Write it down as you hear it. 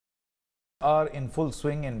Are in full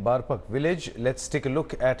swing in Barpak village. Let's take a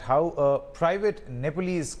look at how a private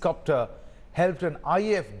Nepalese copter helped an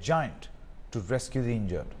IAF giant to rescue the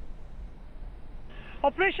injured.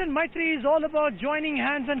 Operation Maitri is all about joining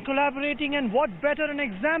hands and collaborating, and what better an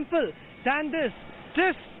example than this?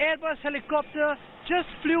 This Airbus helicopter just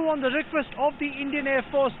flew on the request of the Indian Air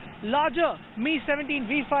Force larger Mi17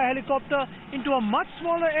 V5 helicopter into a much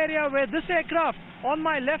smaller area, where this aircraft on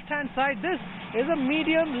my left hand side, this is a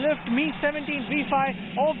medium lift Mi17 V5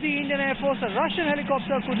 of the Indian Air Force. A Russian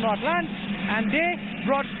helicopter could not land, and they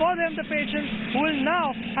brought for them the patients who will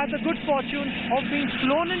now have the good fortune of being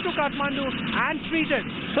flown into Kathmandu and treated.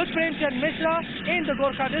 Premchand Mishra in the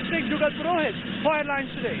Gorkha district, Jugal Purohit for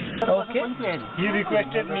Headlines Today. Okay. He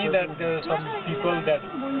requested me that there are some people that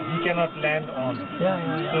he cannot land on.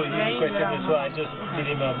 So he requested me, so I just did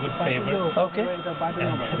him a good favor. Okay.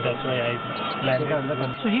 And that's why I landed.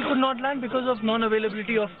 So he could not land because of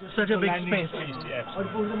non-availability of such a big space. Yes.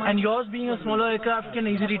 And yours being a smaller aircraft can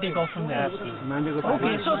easily take off from there. Absolutely.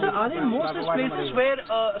 Okay, so sir, are there most places where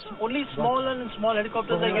only small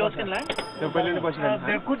helicopters like yours can land?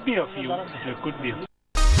 There could be a few. There could be.